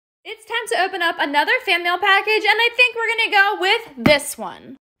It's time to open up another fan mail package, and I think we're gonna go with this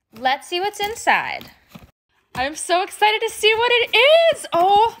one. Let's see what's inside. I'm so excited to see what it is.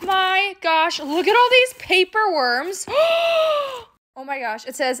 Oh my gosh, look at all these paper worms. Oh my gosh,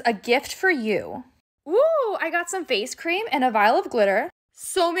 it says a gift for you. Ooh, I got some face cream and a vial of glitter.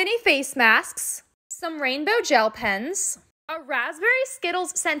 So many face masks, some rainbow gel pens, a raspberry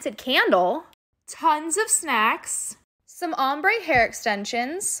Skittles scented candle, tons of snacks, some ombre hair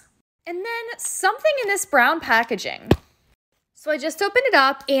extensions, and then something in this brown packaging. So I just opened it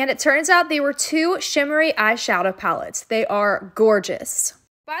up, and it turns out they were 2 shimmery eyeshadow palettes. They are gorgeous.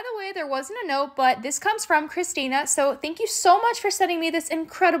 By the way, there wasn't a note, but this comes from Christina, so thank you so much for sending me this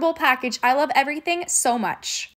incredible package. I love everything so much.